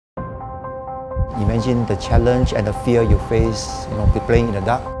Imagine the challenge and the fear you face, playing in the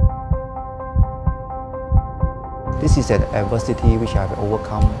dark. This is an adversity which I have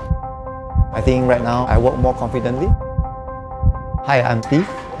overcome. I think right now I work more confidently. Hi, I'm Steve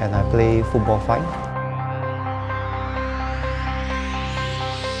and I play football 5.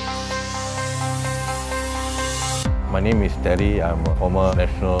 My name is Terry. I'm a former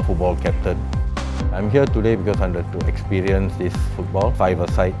national football captain. I'm here today because I wanted to experience this football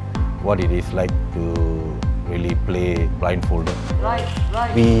 5-a-side, what it is like to really play blindfolded.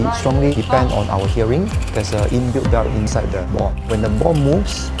 We strongly depend on our hearing. There's an inbuilt bell inside the ball. When the ball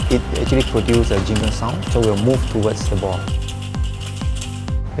moves, it actually produces a jingle sound, so we'll move towards the ball.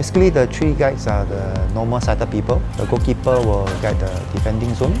 Basically, the 3 guides are the normal sighted people. The goalkeeper will guide the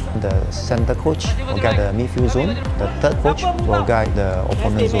defending zone. The center coach will guide the midfield zone. The third coach will guide the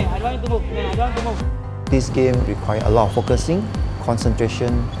opponent zone. This game requires a lot of focusing,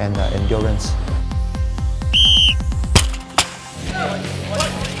 concentration, and endurance.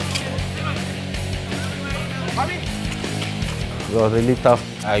 It was really tough.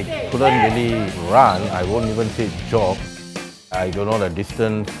 I couldn't really run. I won't even say jog. I don't know the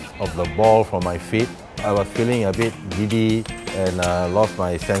distance of the ball from my feet. I was feeling a bit giddy and lost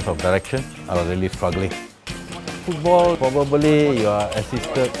my sense of direction. I was really struggling. Football, probably you are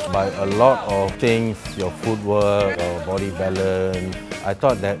assisted by a lot of things, your footwork, your body balance. I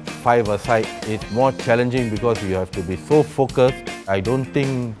thought that 5-a-side is more challenging because you have to be so focused. I don't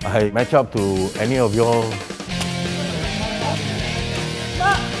think I match up to any of your.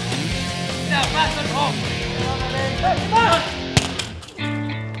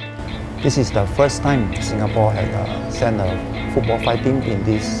 This is the first time Singapore had sent a football 5 team in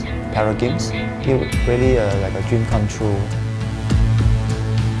these Para Games. It really like a dream come true.